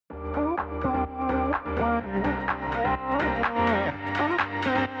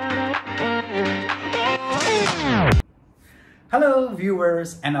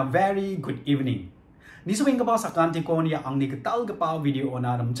viewers and a very good evening. Nisuing ka pa sa kanti ko niya ang nikatal ka pa video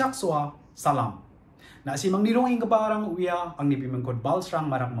na ramchakswa salam. Na si mang nirong ka parang uya ang nipimengkod balsrang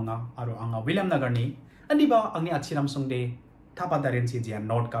marang mga aro ang William Nagarni. Andi ba ang ni at siram sungde tapadarin si Jian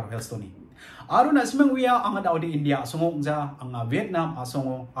North Car Hellstone. Aro na si mang uya ang daw di India sungong ja ang Vietnam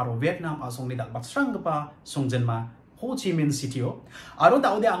asongo aro Vietnam asong ni dalbat srang ka pa sungjen ma Ho Chi Minh City o. Aro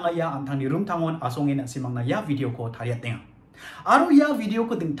daw di ang aya ang tang ni rumtangon asongin na si mang na ya video ko tariat tenga. Aro ya video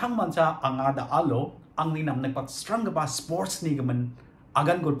ko ding tang mancha ang ada alo ang ni namnikbat strong ba sports ni gaman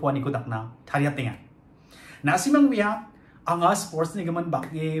agan gol po ni ko dakna tariat tenga. Na si mang uya ang sports ni gaman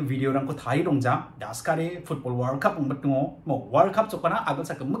bakge video rang ko thari rongja daskare football world cup ang batngo mo world cup chokana agal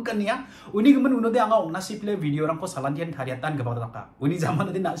sa kemkan niya uni gaman uno de anga ong nasi play video rang ko salantian thariatan gaba daka uni zaman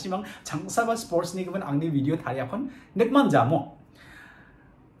din na simang changsa ba sports ni gaman ang ni video thariakon nekman jamo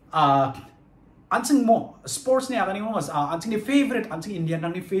anjing mo sports ni agani mo anjing ni favorite anjing Indian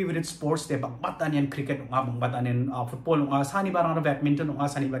nang ni favorite sports de bagbatan yan cricket nga bagbatan yan football nga sani barang badminton nga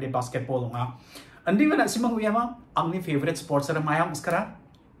sani ba de basketball nga andi ba na si mang uyama ang ni favorite sports sa mayang uskara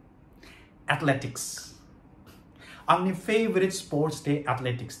athletics ang ni favorite sports de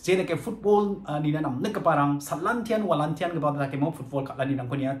athletics jele ke football ni na nam nagkaparang salantian walantian gaba ke mo football kalani nang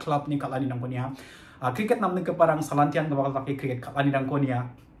konia club ni kalani nang konia cricket nam nagkaparang salantian gaba ke cricket kalani nang konia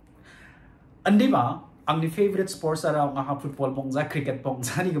andi ba ang ni favorite sports ara nga football pong za cricket pong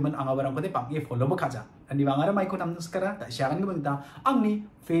za ni gaman ang awarang ko de pang follow ba kaja andi ba ngara may ko nam uskara ta siya kan gaman ta ang ni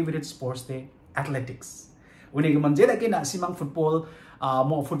favorite sports de athletics. Uni gaman jeda ke na simang football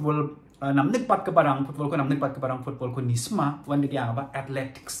mo football namnikbat ka parang football ko namnikbat ka parang football ko nisma wanda ke ang ba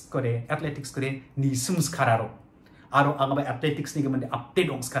athletics ko de nisum skararo. Aro ang ba athletics ni gaman de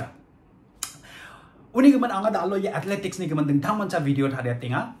update ong skara. Uni gaman ang da alo ya athletics ni gaman ding taman sa video thada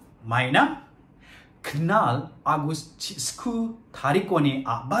tinga maina knal agus sku tariko ni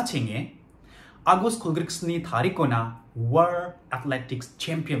ba chenge agus kulgriks ni tariko na World Athletics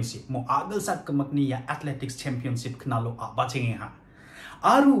Championship mo agal sa kamakni ya Athletics Championship knalo ba chenge ha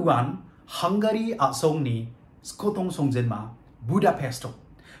aruwan Hungary asong ni skotong songjen ma Budapest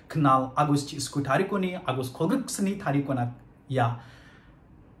knal agus chi sku tariko ni agus kulgriks ni tariko na ya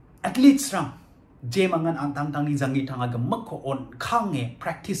athletes ram je mangan antang tang ni jangi thanga gamak ko on khange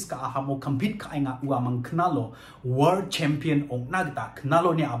practice ka hamo compete ka nga uwa mang knalo world champion ong nagta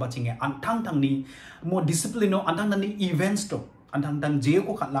knalo ni aba chinge antang tang ni mo discipline antang tang ni events to antang tang je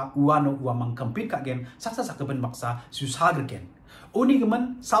ko khala uwa no uwa mang compete ka gen saksa sakaben baksa susagr gen oni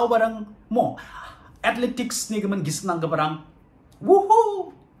gaman saw barang mo athletics ni gaman gisnang ga barang woohoo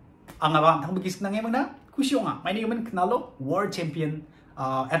ang aba tang gisnang e mana kusyo nga may ni gaman knalo world champion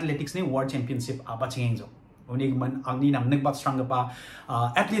athletics ni world championship ba chingeng jo uni man ang ni nam nagbat strong pa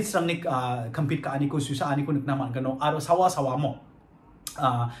athletes strong ni compete ka ani ko susa ani ko naman gano aro sawa mo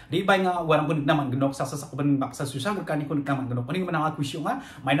di bay nga warang ko naman gano sa kaban baksa susa ka ani ko naman gano uni man ang kusyo nga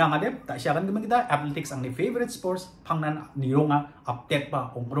may na nga dep ta siya kan gaman kita athletics ang ni favorite sports pangnan niro nga update pa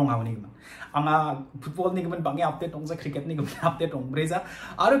ong pro nga uni man ang football ni gaman bangi update ong sa cricket ni gaman update ong breza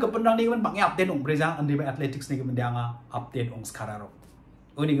aro kapan ni gaman bangi update ong breza andi ba athletics ni gaman dia nga update ong skararo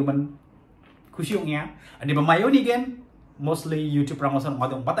uni gaman kusyong niya andi ba mayo ni gen mostly YouTube promotion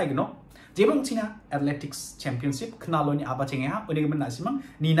ngadong patay gino jebong china athletics championship knalo ni aba chenge ha uni gaman na simang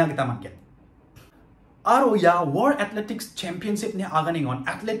nina kita mangket aro ya world athletics championship ni aga ningon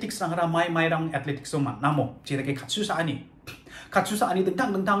athletics rang ra mai rang athletics man namo chira ke khatsu sa ani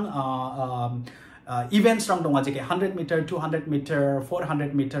dentang events rang dong aje ke 100 meter 200 meter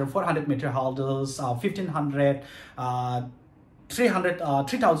 400 meter 400 meter hurdles 1500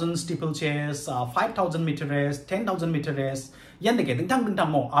 3,000 steeplechase, 5,000 meter race, 10,000 meter race. Yan deke dingtang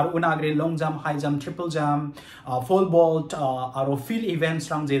mo. Aro unagre long jump, high jump, triple jump, full vault, aro field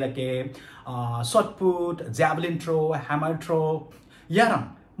events rang je deke shot put, javelin throw, hammer throw.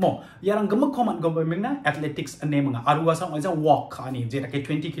 Yarang gamak koman gomeng na athletics ane mga aruwa sang oja walk ani je deke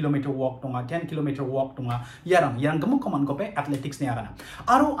 20 km walk tonga 10 km walk tonga yarang gamak koman gope athletics ne agana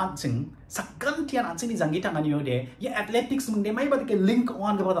aro ansing sakantian ansing ni jangi tangani yode ya athletics mung de mai ba ke link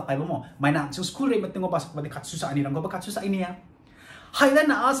on gaba da kaibo mo mai na chu school re matengo basak ba de katsu sa ani rang goba katsu sa ini ya haila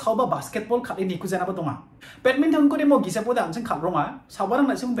na as hauba basketball khat ni ku jana ba tonga badminton ko de mo gisa poda ansing khat ronga sabarang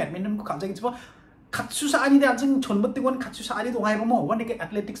na sim badminton ko khat jagi chibo katsu sa ani de ansing chonbat tingon katsu sa ani dongai mo wani ke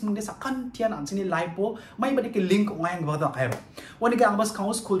athletics mung de sakantian ansing ni live po mai ba de ke link ongai gaba da kairo wani ke ang bas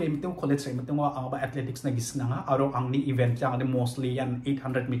kaus school re mitung college re mitung ang ba athletics na gisna nga aro ang ni event yang de mostly yan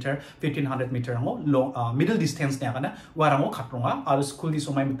 800 meter 1500 meter ngo long middle distance ne kana waramo khatronga aro school di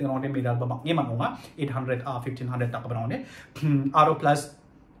somai mitung de medal ba nge manonga 800 1500 tak ba ne aro plus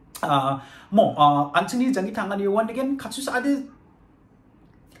mo ansini jangi thangani one again katsu sa ade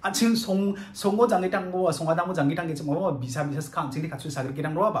Anjing songo jangi tanggo songa tanggo jangi tanggi cuma bisa sekarang anjing dikasih sagir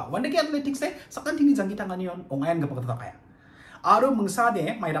kirang roa ba. Wanda ke athletics deh sakan tinggi jangi tanganion ongayan gak kaya. Aro mengsa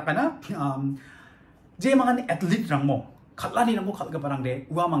deh maida je mangan athlete rang mo. Kalani namo kal parang de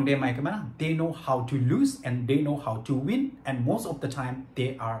uamang de mai kemana? They know how to lose and they know how to win and most of the time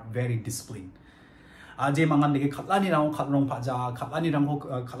they are very disciplined. Je mangan de kalani namo kalrong paja kalani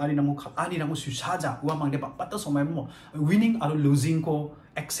namo susaja uamang de pata somai mo winning aro losing ko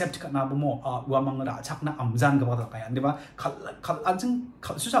accept kana mo uamang ra chak na amjan ga ba kaya de ba anjing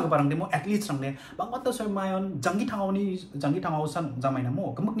susah ga parang de mo athletes rang de bang pata somayon jangi thangau san jamai na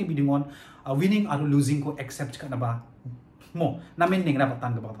mo gemuk ni bidingon winning aro losing ko accept kana ba mo namin ning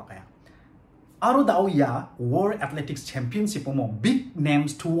rapatan ga ba kaya aro daw ya World Athletics Championship mo big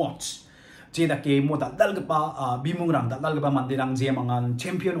names to watch je da ke mo dal ga pa bimung rang dal ga pa mandirang je mangan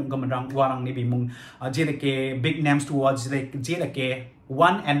champion ung rang warang ni bimung je da ke big names to watch je da ke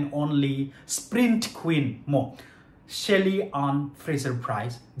one and only sprint queen mo Shelly Ann Fraser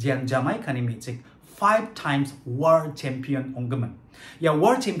Price jian Jamaica ni michik 5 times world champion unggaman ya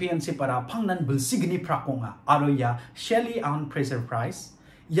world championship para phangnan bulsigni prakonga aro ya Shelly Ann Fraser Price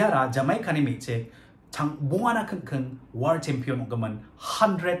yara Jamaica ni michik chang bungana kheng world champion unggaman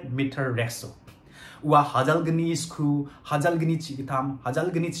 100-meter race wa hajalgni screw hajalgni chigitam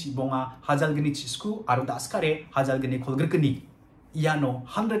hajalgni chibonga hajalgni chisku aro daskare hajalgni kholgrkni yano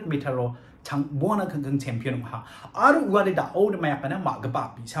 100-meter ro chang bungana kheng champion ha aro wade da old mayakana magba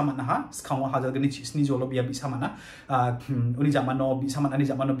bi samana ha skhawa hajalgni chisni jolo bia bi samana uni jamano bi samana ni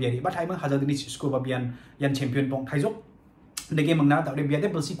jamano biari ba thaimang hajalgni chisku ba bian yan champion bong thaijok dege mangna da de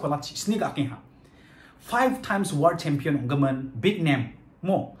biade bulsi kola chisni ga ke ha 5 times world champion unggaman big name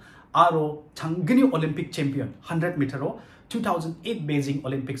mo aro changgini Olympic champion 100-meter ro 2008 Beijing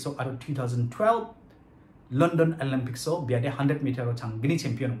Olympics so aro 2012 London Olympics so biade 100-meter ro changgini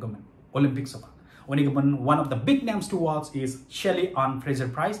champion unggaman Olympics so oni gaman one of the big names to watch is Shelly Ann Fraser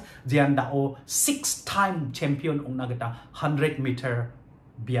Price jian da o 6-time champion ungnagata 100-meter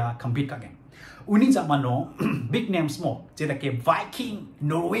bia compete kagen uni jamano big names mo jeda ke Viking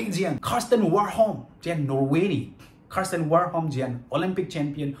Norwegian Karsten Warholm jian Norway Karsten Warholm jian Olympic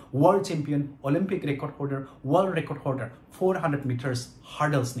champion world champion Olympic record holder world record holder 400 meters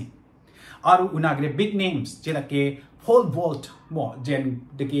hurdles ni aru unagre big names jeda ke pole vault mo jian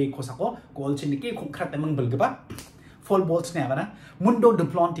deke kosako gold chin ke khongkrat mang belgaba pole vault ne agana Mundo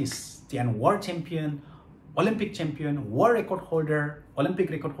Duplantis jian world champion Olympic champion, world record holder, Olympic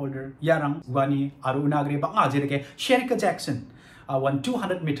record holder, yarang wani aru unagre banga jere Sherika Jackson, won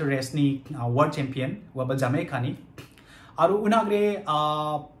 200-meter race ni world champion, waba Jamaica ni. Aru unagre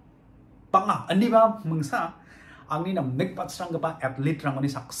banga andiba mungsa angni namnikbatgipa athlete rangoni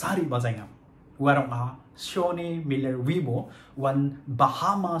saksari bazainga. Warang Shone Miller Wibo won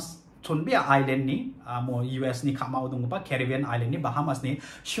Bahamas Tunbia Island ni mo US ni kamau dong ba Caribbean Island ni Bahamas ni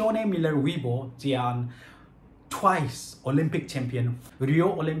Shone Miller Wibo jian twice Olympic champion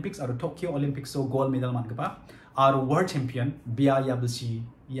Rio Olympics or Tokyo Olympics so gold medal man gapa or world champion bia yabsi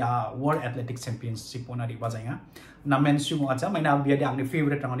ya World Athletics Championship onari bazainga namen sumo acha maina bia de angni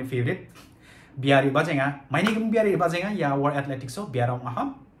favorite rangoni favorite bia ri bazainga maini gum bia ri bazainga ya World Athletics so bia rong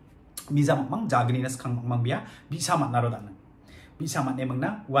aha miza mang jagni nas khang mang bia bisa mat narodan bisa mat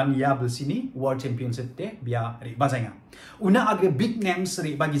emangna one ya bulsini World Championship te bia ri bazainga una agre big names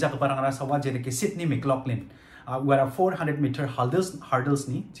ri bagi ja parang ra sawa jene ke Sydney McLaughlin where 400-meter hurdles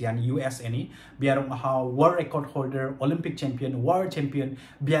ni jian USA ni biarong world record holder Olympic champion world champion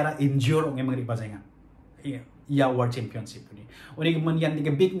biara injure ong emang ri bazainga ya world championship ni oni gman yan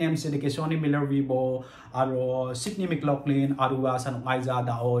de big names de ke Shone Miller Wibo aro Sydney McLaughlin arua san aiza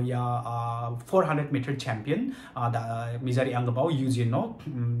da o ya 400-meter champion da mizari angbao Eugene no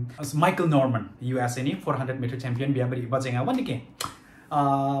Michael Norman USA ni 400-meter champion biabri bazainga wani ke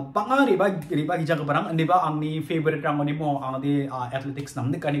banga riba hijak barang andi ba angni favorite rangoni mo angdi athletics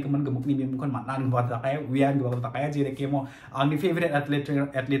namni kani kemen gemuk ni bimkon manan buat takaya wian gua takaya jere ke mo angni favorite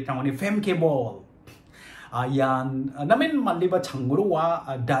athlete rangoni femke ball yan namen mandi ba changguru wa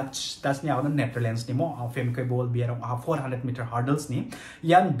Dutch ni awon Netherlands ni mo femke ball biar 400-meter hurdles ni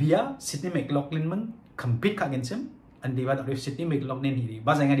yan bia Sydney McLaughlin man compete ka gensem andi ba Sydney McLaughlin hiri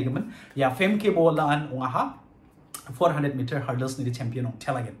bazanga di kemen ya femke ball dan ungaha 400-meter hurdles ni champion ong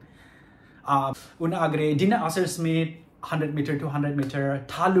tel again una agre Dina Asher Smith 100-meter 200-meter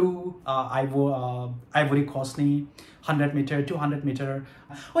Talu Ivory Coast ni 100-meter 200-meter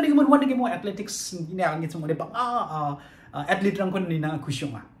oni kemen one game athletics ni ang ngitsong de bang athlete rang kon ni na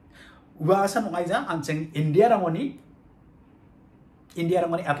kusyonga wa san ong aiza angcheng India rangoni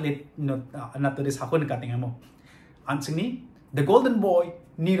athlete no na to des hakon katinga mo angcheng ni the golden boy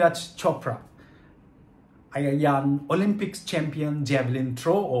Neeraj Chopra ayan Olympics champion javelin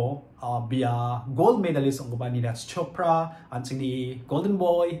throw o bia gold medalist ang ba Neeraj Chopra ansing ni golden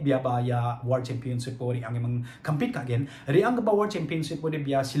boy bia ba ya world championship po ri ang imong compete ka again ri ang ba world championship po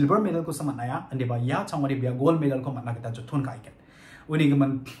bia silver medal ko sa manaya andi ba ya chang bia gold medal ko man nakita juthon ka iken uni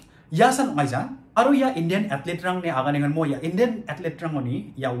gaman yasan ngaja aro ya Indian athlete rang ne aga dengan mo ya Indian athlete rang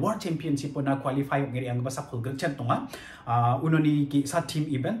ni ya world championship na qualify ngiri ang basa kulgal chen tunga uno ni ki sa team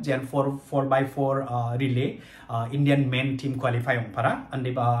event jan 4x4 relay Indian men team qualify ong para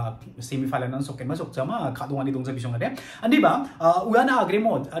andi ba semi final nan soken masuk jama khadung ani dongsa bisong ade andi ba uana agre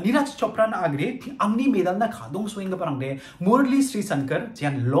mo Neeraj Chopra na agre angni medal na khadung swing parang de Murli Sri Shankar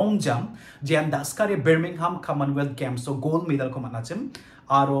jan long jump jan daskare Birmingham Commonwealth Games so gold medal ko manachim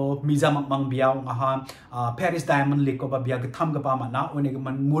aro miza mang biaw nga Paris Diamond League ko ba biya gatham ga pa mana one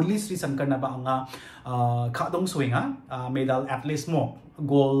man Murli Sri Shankar na ba nga khadong swinga medal at least mo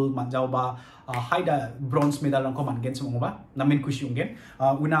gold manjaw ba haida bronze medal lang ko man gen sumo ba namin kushi ungen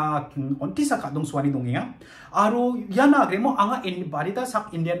una onti sa khadong swani donginga aro yana agre mo anga in barita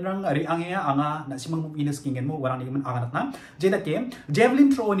sak Indian rang ari angya anga nasimang inas kingen mo warang niman anganat na jeda ke javelin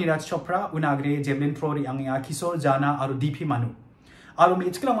throw ni Neeraj Chopra una agre javelin throw ri angya Kishore Jana aro DP Manu aro mi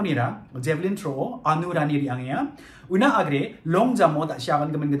ichkla monira javelin throw anu rani ri angya una agre long jump mo da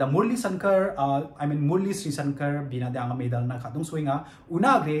siagan gamen gada Murli Shankar I mean Murli Sri Shankar bina da anga medal na khadung swinga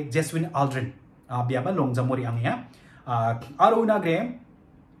una agre Jaswin Aldrin biaba long jump mo ri angya aro una agre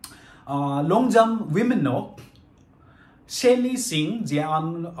long jump women no Shelly Singh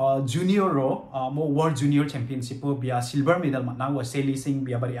jian junior ro mo world junior championship po bia silver medal na wa Shelly Singh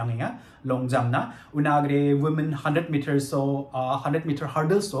bia bari angya long jump na unagre women 100 meters so 100 meter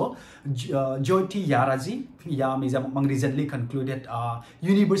hurdles so Jyoti Yaraji ya meza mang recently concluded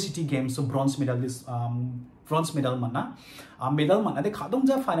university games so bronze medalist bronze medal mana medal mana de khadong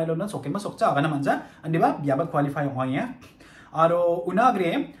ja final na soke ma sokcha aga na manja andi ba bia ba qualify hoya aro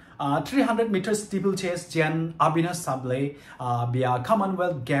unagre 300 meters steeplechase Jan Abhinav Sable bia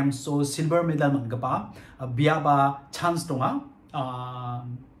Commonwealth Games so silver medal mangapa bia ba chance tonga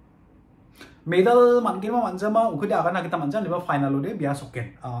medal mangema manjama ukudi aga na kita manja liba final ode bia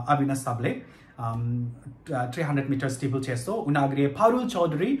soken Abhinav Sable 300 meters steeplechase so unagre Parul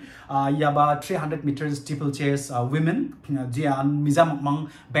Chaudhary yaba 300 meters steeplechase women Jan Mizam mang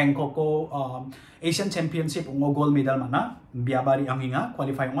Bangkok ko Asian Championship ungo gold medal mana biabari anginga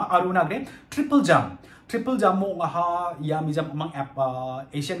qualify nga aruna gre triple jump mo nga ha ya mizam mang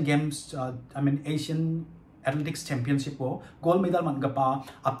Asian Games I mean Asian Athletics Championship ko gold medal man gapa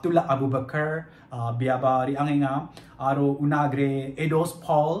Abdullah Abu Bakar biabari anginga aro unagre Edos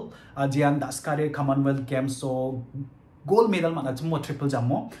Paul jian daskare Commonwealth Games so gold medal man atmo triple jump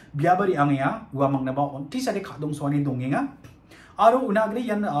mo biabari anginga wa mang na ba onti sa de khadong swani donginga aro unagre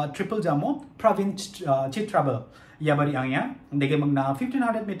yan triple jump mo Pravin Chitrabal yabari angya dege magna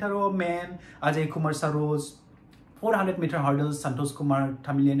 1500 meter men Ajay Kumar Saroj 400 meter hurdles Santosh Kumar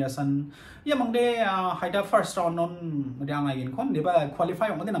Tamilian yamangde haida first round non riang agin kon deba qualify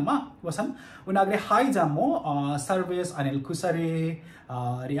ong de namma wasan unagre high jump mo service Anil Kusare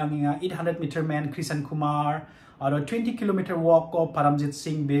riang 800 meter man Krishan Kumar aro 20 kilometer walk ko Paramjit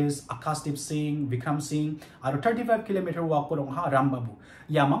Singh Biz Akashdeep Singh Vikram Singh aro 35 kilometer walk ko rong ha Rambabu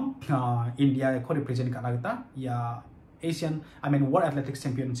yamang India ko represent kanagta ya Asian I mean World Athletics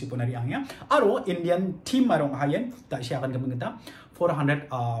Championship nari angya aro Indian team marong hayan ta siya kan gamita 400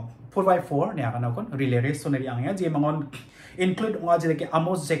 4x4 ne akan kon relay race nari angya je mangon include nga je ke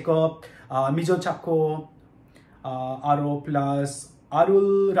Amos Jacob Mijo Chakko aro plus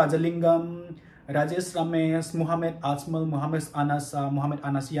Arul Rajalingam Rajesh Ramesh Muhammad Ajmal Muhammad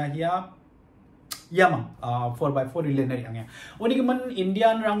Anas Yahya yamang 4x4 relay nari angya oni man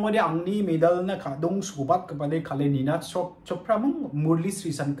Indian rangwade angni medal na khadong subat kapade khale Neeraj Chopra mong Murli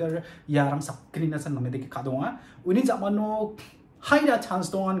Sri Shankar yarang sakri na san namede ke khadonga uni jamano haida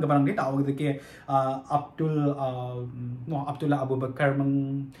chance dongan gabarang de tawag de ke Abdullah Abu Bakar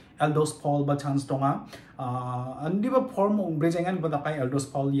mong Eldos Paul ba chance donga andi ba form ong brejengan ba kai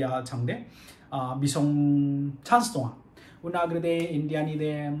Eldos Paul ya changde bisong chance donga unagre de Indiani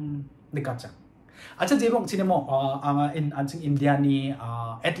de dekacha acha jebong chine mo in anching India ni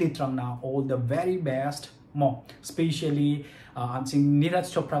athlete rang na all the very best mo especially anching Neeraj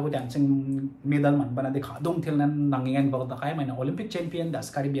Chopra go anching medal man bana de khadong thilnan nangingan ba ta kai maina Olympic champion das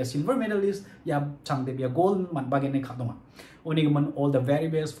karibia silver medalist ya changde bia gold man bagen ne khadonga oni man all the very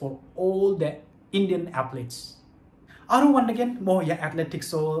best for all the Indian athletes aro one again mo ya athletics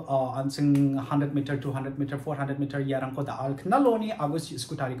so anching 100 meter 200 meter 400 meter yarang ko da al knaloni agus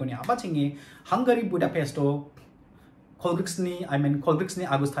skutari ko ni abachingi Hungary Budapest Kolgrixni, I mean Kolgrixni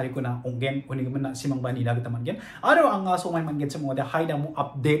Agus Tarikuna ongen unigman simang bani na taman gen. Aro ang so may man get mo de haida mo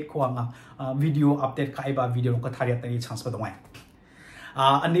update ko ang video update ka iba video ko thariat tani chance pa dongay.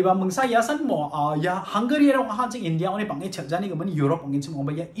 Andi ba mung sayasan mo ya Hungary ro nga jing India oni bangi chakjani gaman Europe ongin sim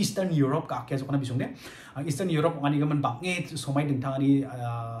ya Eastern Europe ka kya so kana bisung de. Eastern Europe ngani gaman bangi somai dingthang ani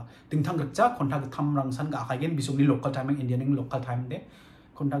dingthang gakja konta tham rang san ga ka gen bisung ni local time Indian ning local time de.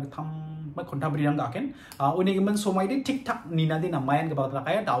 Konta tham ma konta beriang ga ken uni gaman somai de tiktak nina de namayan ga ba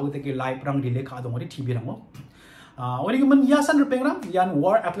kaya daw de ke live rang dile ka dong ri TV rang mo. Uni gaman yasan rupeng rang yan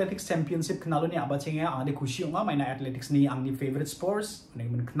War Athletics Championship knalo ni aba chenga ade khushi nga maina athletics ni angni favorite sports uni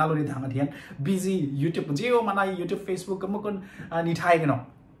gaman knalo ni thang dian busy YouTube jeo mana YouTube Facebook kamukon ni thai gano.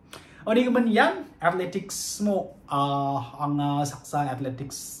 Uni gaman yan athletics mo ang saksa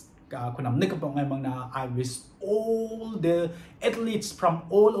athletics kunam nikapong ay mga I wish all the athletes from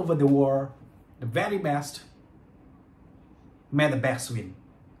all over the world the very best, may the best win.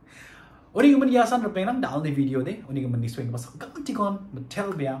 Uni gaman yasan rupeng rang dal ni video de uni gaman ni swing bas gantikon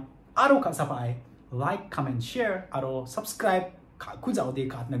betel bia aro ka sapai like comment share aro subscribe ka kujao de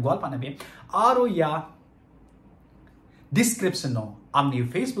ka na gwal pa na be aro ya description no amni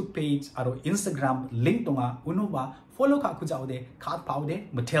Facebook page aro Instagram link tonga uno ba follow ka kujao de ka pau de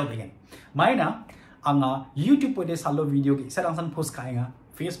betel again maina anga YouTube po de salo video ki sarang san post ka nga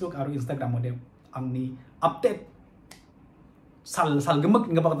Facebook aro Instagram mo de angni update sal gemek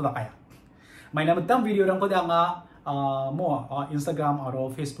nga ba ta kaya may namatang video rang ko da nga mo Instagram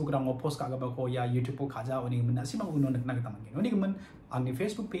aro Facebook rang mo post ka ba ko ya YouTube po kaja oni man simang uno nagtaman gen oni man ang ni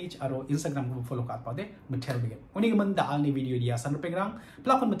Facebook page aro Instagram ko follow ka pa de matel bigen oni man da ang ni video dia san rupeng rang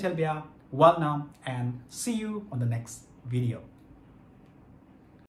plakon matel bia walnam and see you on the next video.